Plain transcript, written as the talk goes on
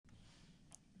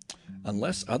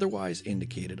Unless otherwise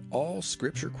indicated, all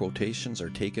scripture quotations are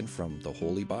taken from the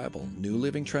Holy Bible, New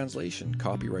Living Translation,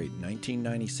 copyright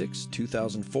 1996,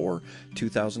 2004,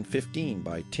 2015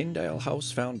 by Tyndale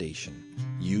House Foundation.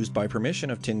 Used by permission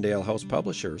of Tyndale House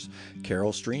Publishers,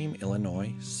 Carroll Stream,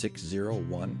 Illinois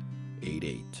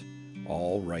 60188.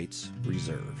 All rights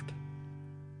reserved.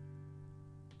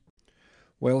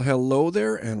 Well, hello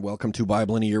there, and welcome to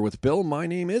Bible in a Year with Bill. My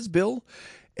name is Bill.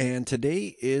 And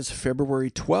today is February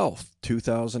 12th,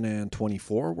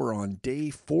 2024. We're on day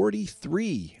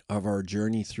 43 of our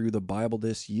journey through the Bible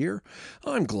this year.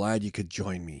 I'm glad you could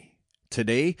join me.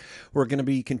 Today, we're going to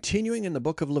be continuing in the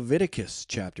book of Leviticus,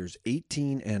 chapters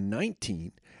 18 and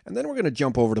 19. And then we're going to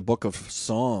jump over to the book of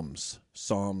Psalms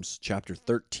chapter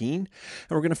 13. And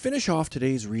we're going to finish off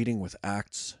today's reading with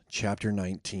Acts chapter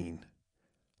 19.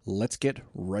 Let's get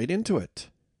right into it.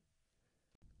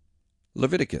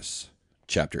 Leviticus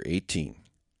Chapter 18.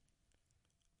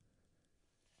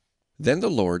 Then the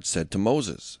Lord said to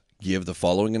Moses, "Give the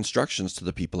following instructions to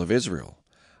the people of Israel.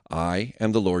 I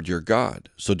am the Lord your God,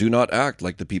 so do not act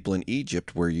like the people in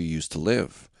Egypt where you used to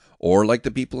live, or like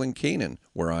the people in Canaan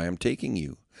where I am taking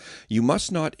you. You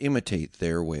must not imitate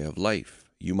their way of life.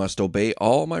 You must obey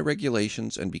all my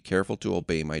regulations and be careful to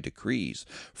obey my decrees,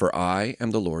 for I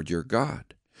am the Lord your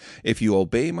God. If you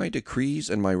obey my decrees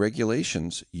and my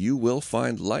regulations, you will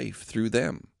find life through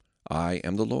them. I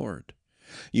am the Lord.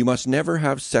 You must never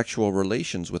have sexual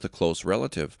relations with a close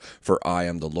relative, for I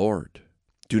am the Lord.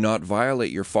 Do not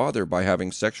violate your father by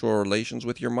having sexual relations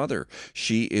with your mother.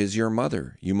 She is your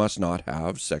mother. You must not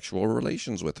have sexual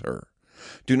relations with her.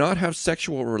 Do not have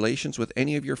sexual relations with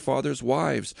any of your father's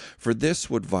wives, for this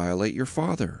would violate your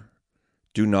father.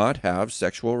 Do not have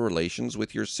sexual relations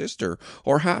with your sister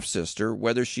or half-sister,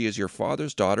 whether she is your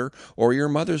father's daughter or your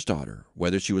mother's daughter,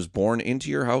 whether she was born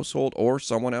into your household or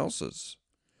someone else's.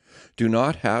 Do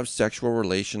not have sexual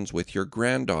relations with your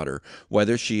granddaughter,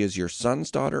 whether she is your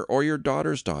son's daughter or your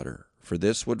daughter's daughter, for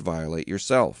this would violate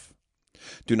yourself.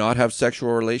 Do not have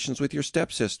sexual relations with your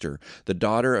stepsister, the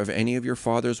daughter of any of your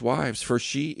father's wives, for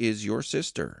she is your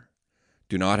sister.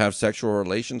 Do not have sexual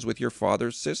relations with your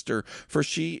father's sister, for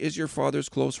she is your father's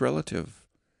close relative.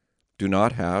 Do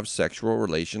not have sexual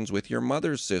relations with your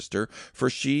mother's sister, for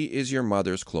she is your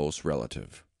mother's close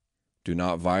relative. Do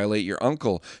not violate your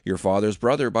uncle, your father's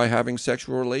brother, by having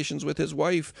sexual relations with his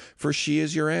wife, for she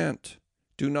is your aunt.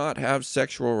 Do not have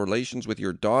sexual relations with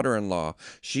your daughter-in-law.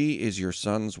 She is your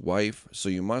son's wife, so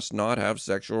you must not have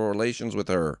sexual relations with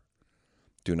her.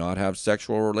 Do not have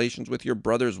sexual relations with your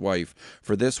brother's wife,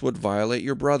 for this would violate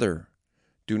your brother.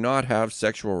 Do not have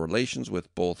sexual relations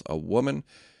with both a woman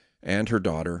and her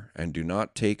daughter, and do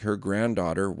not take her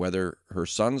granddaughter, whether her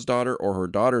son's daughter or her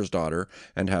daughter's daughter,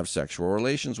 and have sexual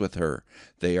relations with her.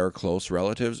 They are close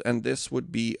relatives, and this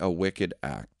would be a wicked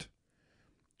act.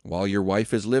 While your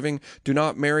wife is living, do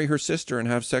not marry her sister and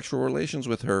have sexual relations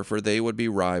with her, for they would be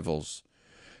rivals.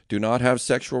 Do not have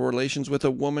sexual relations with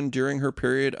a woman during her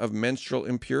period of menstrual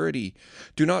impurity.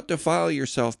 Do not defile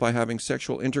yourself by having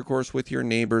sexual intercourse with your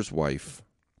neighbor's wife.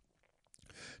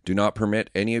 Do not permit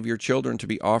any of your children to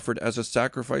be offered as a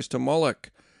sacrifice to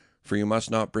Moloch, for you must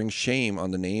not bring shame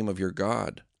on the name of your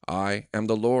God. I am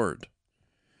the Lord.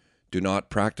 Do not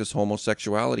practice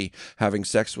homosexuality, having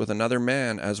sex with another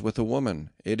man as with a woman.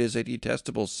 It is a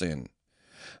detestable sin.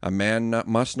 A man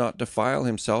must not defile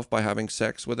himself by having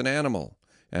sex with an animal,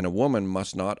 and a woman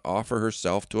must not offer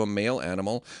herself to a male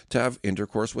animal to have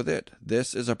intercourse with it.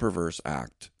 This is a perverse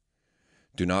act.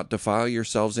 Do not defile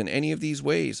yourselves in any of these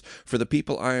ways, for the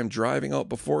people I am driving out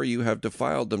before you have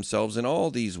defiled themselves in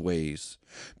all these ways.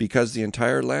 Because the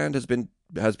entire land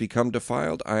has become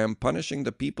defiled, I am punishing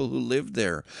the people who live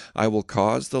there. I will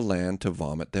cause the land to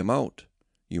vomit them out.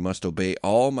 You must obey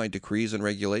all my decrees and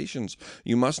regulations.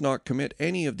 You must not commit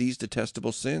any of these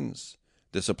detestable sins.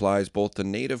 This applies both to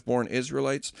native-born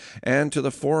Israelites and to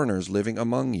the foreigners living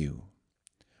among you.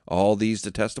 All these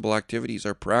detestable activities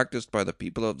are practiced by the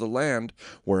people of the land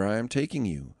where I am taking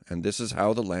you, and this is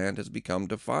how the land has become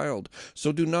defiled.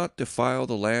 So do not defile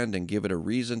the land and give it a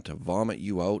reason to vomit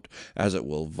you out, as it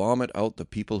will vomit out the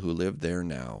people who live there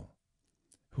now.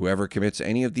 Whoever commits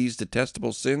any of these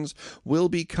detestable sins will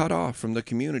be cut off from the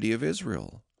community of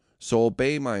Israel. So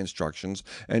obey my instructions,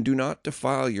 and do not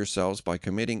defile yourselves by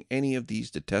committing any of these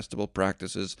detestable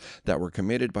practices that were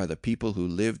committed by the people who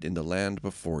lived in the land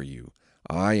before you.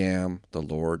 I am the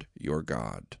Lord your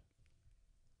God.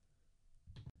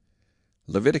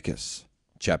 Leviticus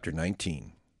chapter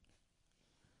 19.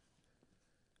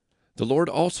 The Lord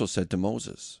also said to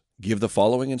Moses, "Give the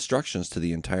following instructions to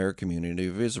the entire community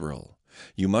of Israel.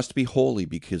 You must be holy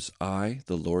because I,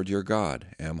 the Lord your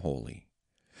God, am holy.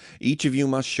 Each of you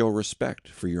must show respect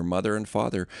for your mother and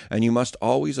father, and you must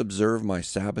always observe my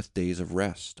Sabbath days of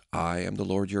rest. I am the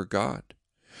Lord your God.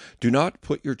 Do not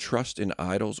put your trust in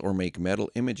idols or make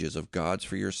metal images of gods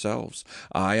for yourselves.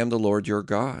 I am the Lord your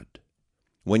God.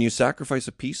 When you sacrifice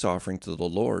a peace offering to the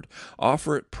Lord,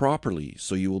 offer it properly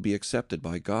so you will be accepted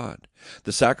by God.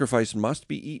 The sacrifice must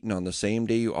be eaten on the same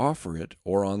day you offer it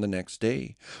or on the next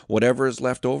day. Whatever is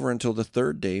left over until the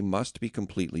third day must be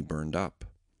completely burned up.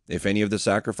 If any of the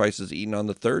sacrifice is eaten on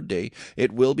the third day,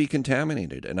 it will be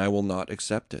contaminated, and I will not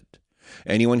accept it.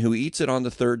 Anyone who eats it on the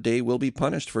third day will be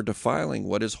punished for defiling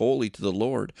what is holy to the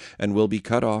Lord and will be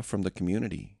cut off from the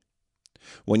community.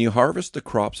 When you harvest the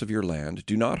crops of your land,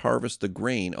 do not harvest the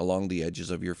grain along the edges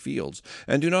of your fields,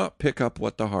 and do not pick up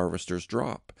what the harvesters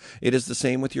drop. It is the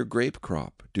same with your grape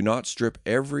crop. Do not strip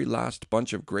every last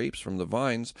bunch of grapes from the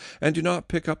vines, and do not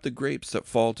pick up the grapes that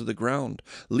fall to the ground.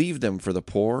 Leave them for the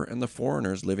poor and the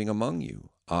foreigners living among you.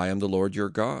 I am the Lord your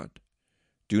God.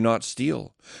 Do not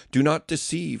steal. Do not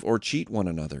deceive or cheat one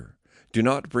another. Do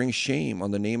not bring shame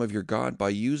on the name of your God by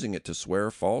using it to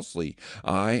swear falsely.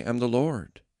 I am the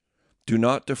Lord. Do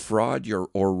not defraud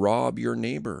or rob your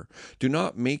neighbor. Do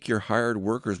not make your hired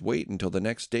workers wait until the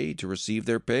next day to receive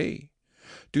their pay.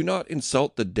 Do not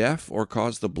insult the deaf or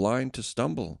cause the blind to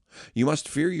stumble. You must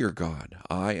fear your God.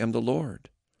 I am the Lord.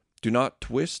 Do not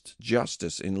twist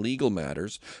justice in legal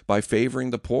matters by favoring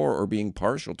the poor or being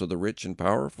partial to the rich and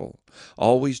powerful.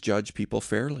 Always judge people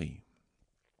fairly.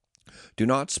 Do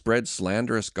not spread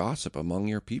slanderous gossip among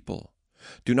your people.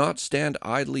 Do not stand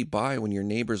idly by when your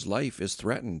neighbor's life is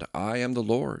threatened. I am the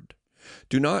Lord.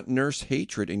 Do not nurse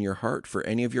hatred in your heart for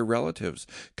any of your relatives.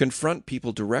 Confront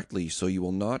people directly so you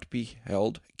will not be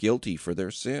held guilty for their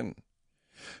sin.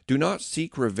 Do not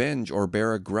seek revenge or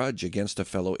bear a grudge against a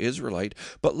fellow Israelite,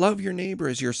 but love your neighbor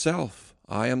as yourself.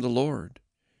 I am the Lord.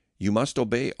 You must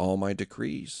obey all my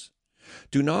decrees.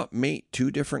 Do not mate two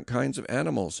different kinds of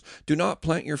animals. Do not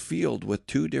plant your field with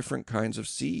two different kinds of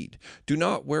seed. Do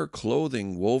not wear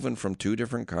clothing woven from two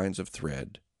different kinds of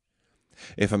thread.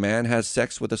 If a man has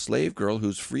sex with a slave girl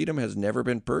whose freedom has never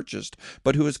been purchased,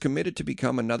 but who is committed to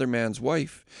become another man's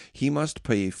wife, he must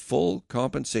pay full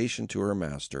compensation to her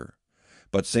master.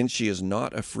 But since she is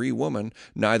not a free woman,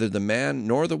 neither the man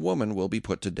nor the woman will be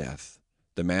put to death.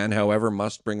 The man, however,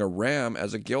 must bring a ram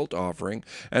as a guilt offering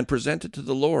and present it to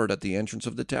the Lord at the entrance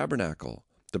of the tabernacle.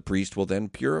 The priest will then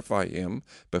purify him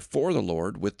before the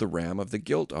Lord with the ram of the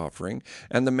guilt offering,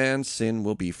 and the man's sin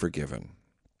will be forgiven.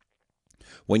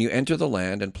 When you enter the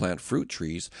land and plant fruit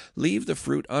trees, leave the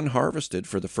fruit unharvested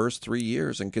for the first 3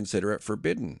 years and consider it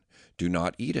forbidden. Do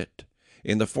not eat it.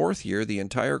 In the 4th year, the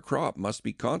entire crop must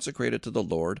be consecrated to the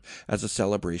Lord as a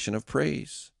celebration of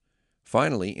praise.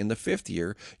 Finally, in the 5th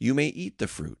year, you may eat the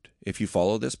fruit. If you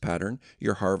follow this pattern,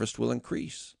 your harvest will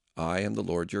increase. I am the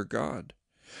Lord your God.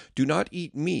 Do not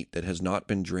eat meat that has not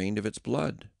been drained of its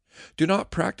blood. Do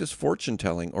not practice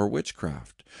fortune-telling or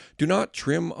witchcraft. Do not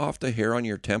trim off the hair on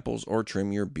your temples or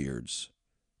trim your beards.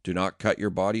 Do not cut your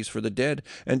bodies for the dead,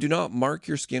 and do not mark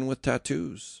your skin with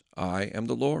tattoos. I am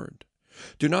the Lord.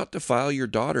 Do not defile your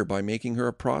daughter by making her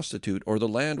a prostitute, or the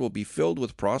land will be filled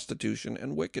with prostitution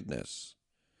and wickedness.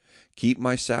 Keep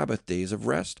my Sabbath days of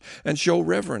rest, and show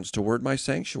reverence toward my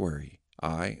sanctuary.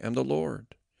 I am the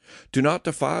Lord. Do not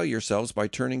defile yourselves by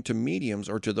turning to mediums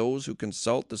or to those who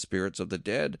consult the spirits of the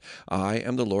dead. I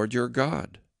am the Lord your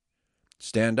God.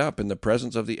 Stand up in the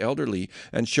presence of the elderly,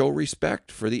 and show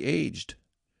respect for the aged.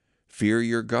 Fear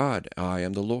your God. I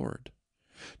am the Lord.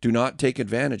 Do not take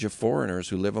advantage of foreigners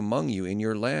who live among you in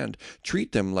your land.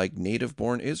 Treat them like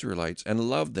native-born Israelites, and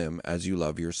love them as you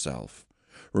love yourself.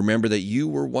 Remember that you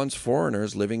were once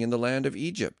foreigners living in the land of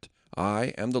Egypt.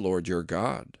 I am the Lord your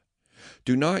God.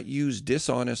 Do not use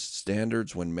dishonest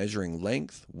standards when measuring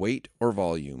length, weight, or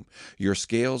volume. Your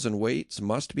scales and weights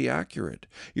must be accurate.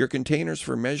 Your containers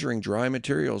for measuring dry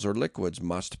materials or liquids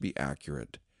must be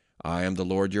accurate. I am the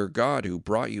Lord your God who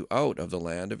brought you out of the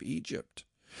land of Egypt.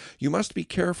 You must be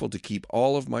careful to keep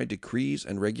all of my decrees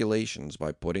and regulations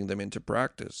by putting them into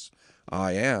practice.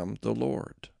 I am the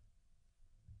Lord.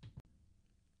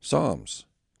 Psalms,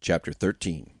 chapter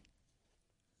 13.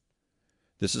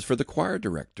 This is for the choir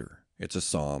director. It's a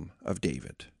psalm of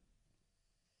David.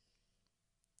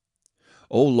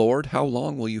 O Lord, how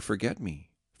long will you forget me?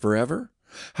 Forever?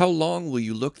 How long will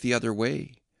you look the other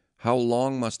way? How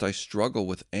long must I struggle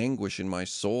with anguish in my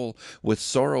soul, with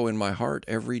sorrow in my heart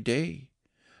every day?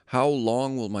 How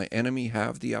long will my enemy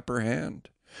have the upper hand?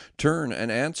 Turn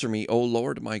and answer me, O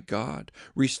Lord my God.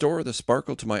 Restore the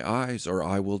sparkle to my eyes, or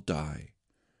I will die.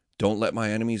 Don't let my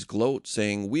enemies gloat,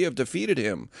 saying, "We have defeated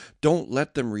him." Don't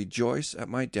let them rejoice at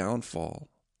my downfall.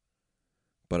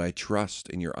 but I trust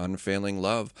in your unfailing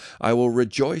love. I will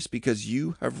rejoice because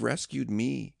you have rescued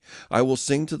me. I will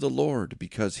sing to the Lord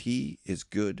because he is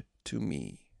good to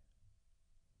me.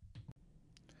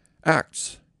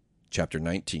 Acts chapter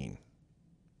 19.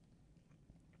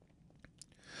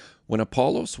 When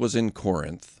Apollos was in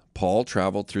Corinth, Paul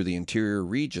traveled through the interior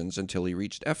regions until he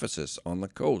reached Ephesus on the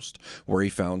coast, where he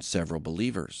found several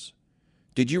believers.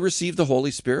 "Did you receive the Holy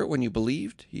Spirit when you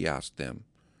believed?" he asked them.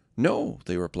 "No,"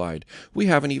 they replied. "We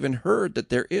haven't even heard that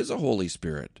there is a Holy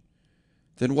Spirit."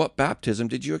 "Then what baptism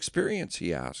did you experience?"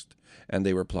 he asked. And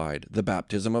they replied, "The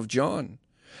baptism of John."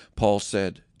 Paul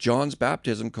said, "John's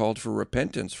baptism called for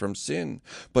repentance from sin,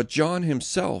 but John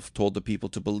himself told the people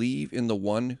to believe in the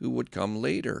one who would come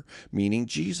later, meaning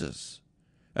Jesus."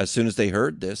 As soon as they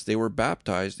heard this, they were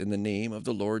baptized in the name of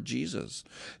the Lord Jesus.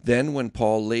 Then when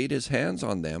Paul laid his hands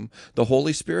on them, the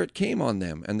Holy Spirit came on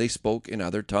them, and they spoke in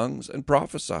other tongues and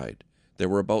prophesied. There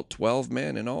were about 12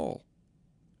 men in all.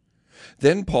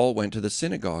 Then Paul went to the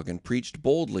synagogue and preached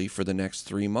boldly for the next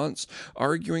 3 months,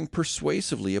 arguing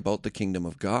persuasively about the kingdom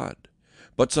of God.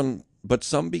 But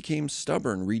some became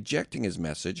stubborn, rejecting his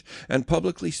message and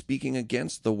publicly speaking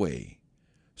against the way.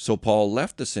 So Paul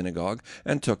left the synagogue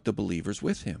and took the believers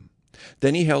with him.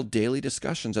 Then he held daily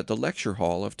discussions at the lecture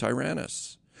hall of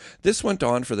Tyrannus. This went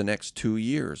on for the next 2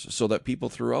 years, so that people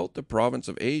throughout the province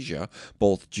of Asia,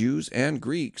 both Jews and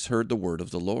Greeks, heard the word of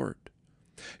the Lord.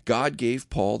 God gave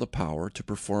Paul the power to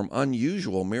perform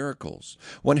unusual miracles.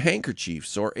 When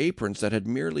handkerchiefs or aprons that had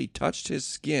merely touched his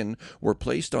skin were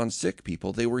placed on sick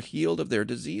people, they were healed of their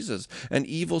diseases, and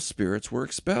evil spirits were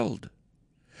expelled.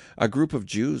 A group of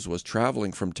Jews was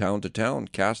traveling from town to town,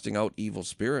 casting out evil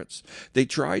spirits. They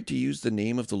tried to use the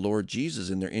name of the Lord Jesus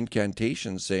in their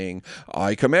incantations, saying,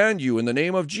 "I command you in the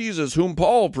name of Jesus, whom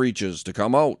Paul preaches, to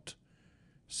come out."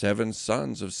 7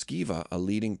 sons of Sceva, a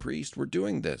leading priest, were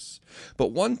doing this.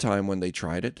 But one time when they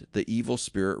tried it, the evil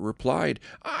spirit replied,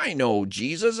 "I know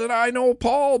Jesus and I know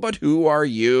Paul, but who are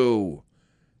you?"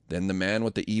 Then the man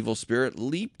with the evil spirit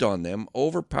leaped on them,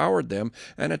 overpowered them,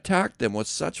 and attacked them with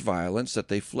such violence that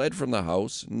they fled from the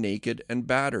house, naked and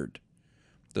battered.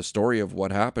 The story of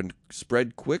what happened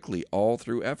spread quickly all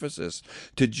through Ephesus,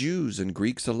 to Jews and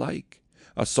Greeks alike.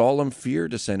 A solemn fear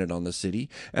descended on the city,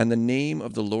 and the name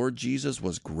of the Lord Jesus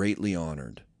was greatly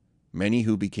honored. Many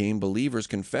who became believers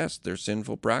confessed their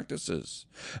sinful practices.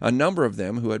 A number of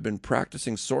them who had been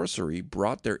practicing sorcery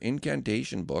brought their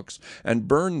incantation books and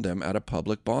burned them at a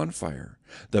public bonfire.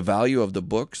 The value of the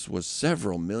books was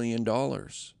several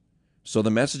 $1,000,000. So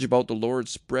the message about the Lord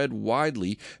spread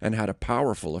widely and had a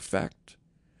powerful effect.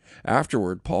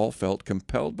 Afterward, Paul felt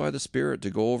compelled by the Spirit to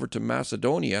go over to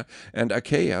Macedonia and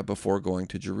Achaia before going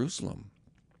to Jerusalem.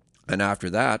 And after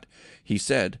that, he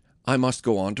said, "I must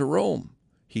go on to Rome."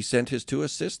 He sent his 2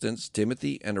 assistants,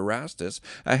 Timothy and Erastus,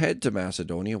 ahead to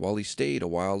Macedonia while he stayed a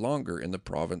while longer in the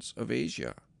province of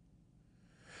Asia.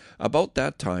 About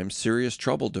that time, serious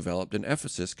trouble developed in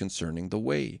Ephesus concerning the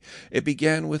way. It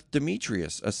began with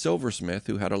Demetrius, a silversmith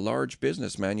who had a large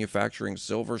business manufacturing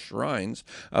silver shrines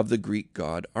of the Greek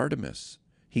god Artemis.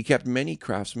 He kept many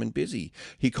craftsmen busy.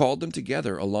 He called them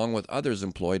together along with others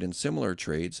employed in similar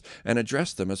trades and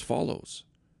addressed them as follows.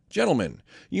 "Gentlemen,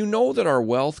 you know that our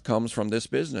wealth comes from this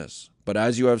business. But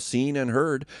as you have seen and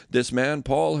heard, this man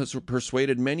Paul has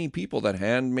persuaded many people that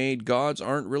handmade gods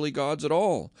aren't really gods at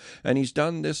all. And he's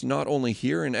done this not only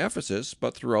here in Ephesus,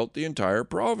 but throughout the entire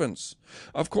province.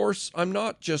 Of course, I'm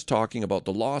not just talking about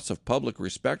the loss of public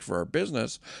respect for our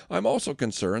business. I'm also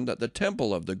concerned that the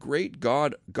temple of the great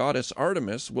goddess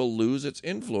Artemis will lose its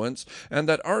influence, and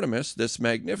that Artemis, this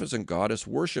magnificent goddess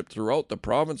worshipped throughout the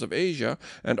province of Asia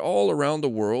and all around the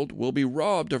world, will be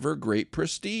robbed of her great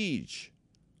prestige."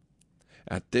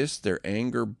 At this their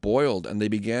anger boiled, and they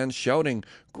began shouting,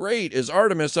 "Great is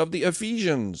Artemis of the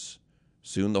Ephesians!"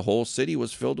 Soon the whole city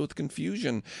was filled with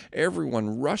confusion.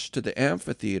 Everyone rushed to the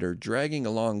amphitheater, dragging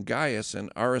along Gaius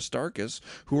and Aristarchus,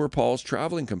 who were Paul's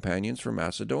traveling companions from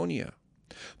Macedonia.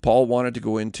 Paul wanted to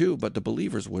go in too, but the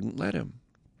believers wouldn't let him.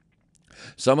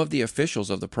 Some of the officials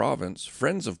of the province,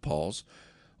 friends of Paul's,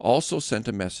 also sent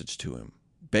a message to him,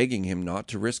 begging him not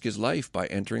to risk his life by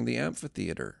entering the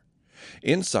amphitheater.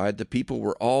 Inside, the people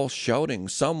were all shouting,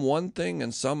 some one thing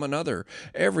and some another.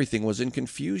 Everything was in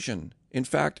confusion. In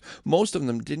fact, most of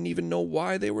them didn't even know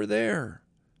why they were there.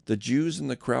 The Jews in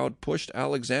the crowd pushed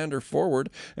Alexander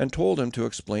forward and told him to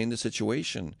explain the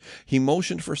situation. He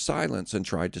motioned for silence and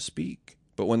tried to speak.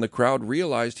 But when the crowd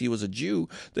realized he was a Jew,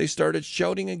 they started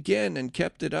shouting again and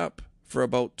kept it up for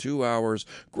about 2 hours.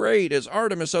 "Great is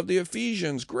Artemis of the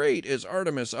Ephesians! Great is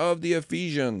Artemis of the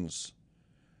Ephesians!"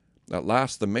 At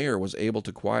last the mayor was able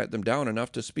to quiet them down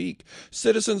enough to speak.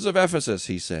 "Citizens of Ephesus,"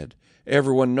 he said,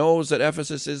 "everyone knows that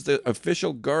Ephesus is the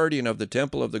official guardian of the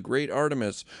temple of the great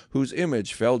Artemis, whose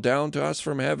image fell down to us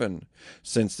from heaven.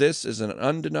 Since this is an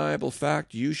undeniable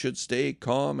fact, you should stay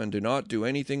calm and do not do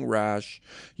anything rash.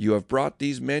 You have brought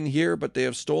these men here, but they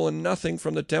have stolen nothing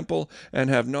from the temple and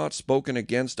have not spoken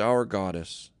against our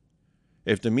goddess.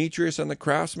 If Demetrius and the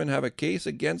craftsmen have a case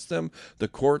against them, the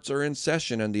courts are in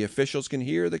session and the officials can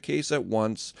hear the case at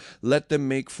once. Let them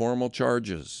make formal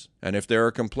charges. And if there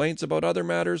are complaints about other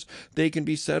matters, they can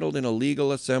be settled in a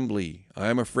legal assembly. I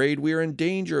am afraid we are in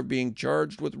danger of being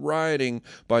charged with rioting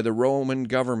by the Roman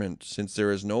government, since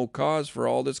there is no cause for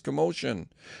all this commotion.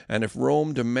 And if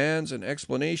Rome demands an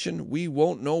explanation, we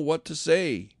won't know what to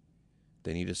say."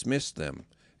 Then he dismissed them,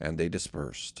 and they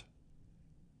dispersed.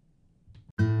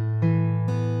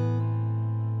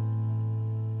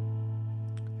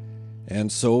 And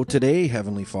so today,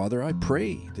 Heavenly Father, I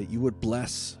pray that you would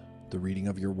bless the reading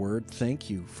of your word. Thank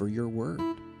you for your word.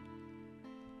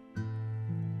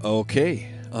 Okay,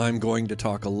 I'm going to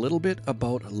talk a little bit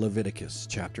about Leviticus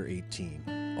chapter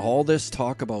 18. All this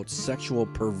talk about sexual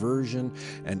perversion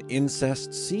and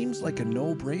incest seems like a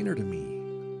no-brainer to me.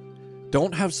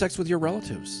 Don't have sex with your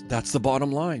relatives. That's the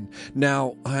bottom line.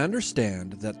 Now, I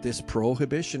understand that this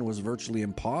prohibition was virtually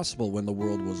impossible when the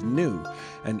world was new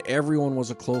and everyone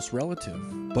was a close relative.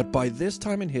 But by this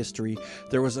time in history,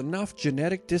 there was enough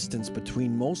genetic distance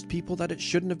between most people that it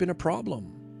shouldn't have been a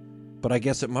problem. But I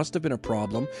guess it must have been a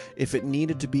problem if it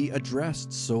needed to be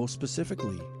addressed so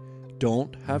specifically.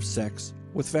 Don't have sex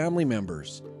with family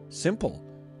members. Simple.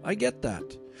 I get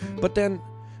that. But then,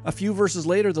 a few verses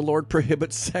later, the Lord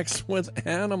prohibits sex with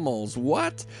animals.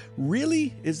 What?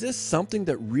 Really? Is this something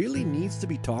that really needs to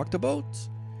be talked about?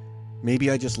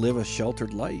 Maybe I just live a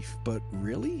sheltered life, but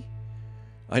really?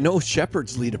 I know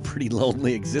shepherds lead a pretty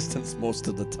lonely existence most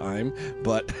of the time,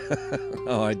 but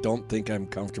I don't think I'm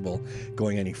comfortable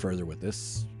going any further with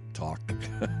this talk.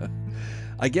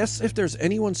 I guess if there's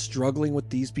anyone struggling with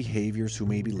these behaviors who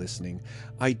may be listening,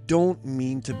 I don't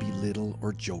mean to belittle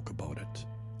or joke about it.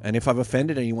 And if I've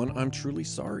offended anyone, I'm truly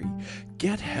sorry.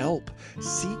 Get help.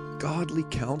 Seek godly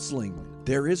counseling.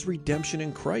 There is redemption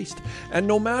in Christ. And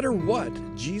no matter what,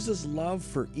 Jesus' love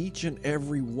for each and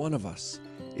every one of us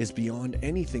is beyond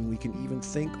anything we can even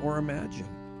think or imagine.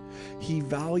 He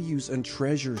values and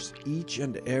treasures each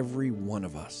and every one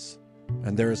of us.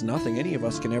 And there is nothing any of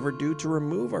us can ever do to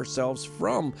remove ourselves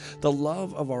from the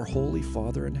love of our Holy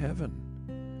Father in heaven.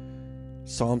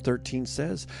 Psalm 13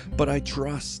 says, "But I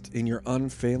trust in your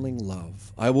unfailing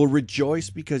love. I will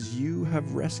rejoice because you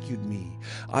have rescued me.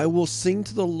 I will sing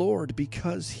to the Lord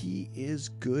because he is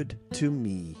good to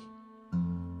me."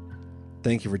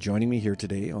 Thank you for joining me here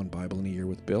today on Bible in a Year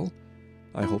with Bill.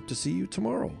 I hope to see you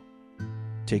tomorrow.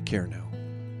 Take care now.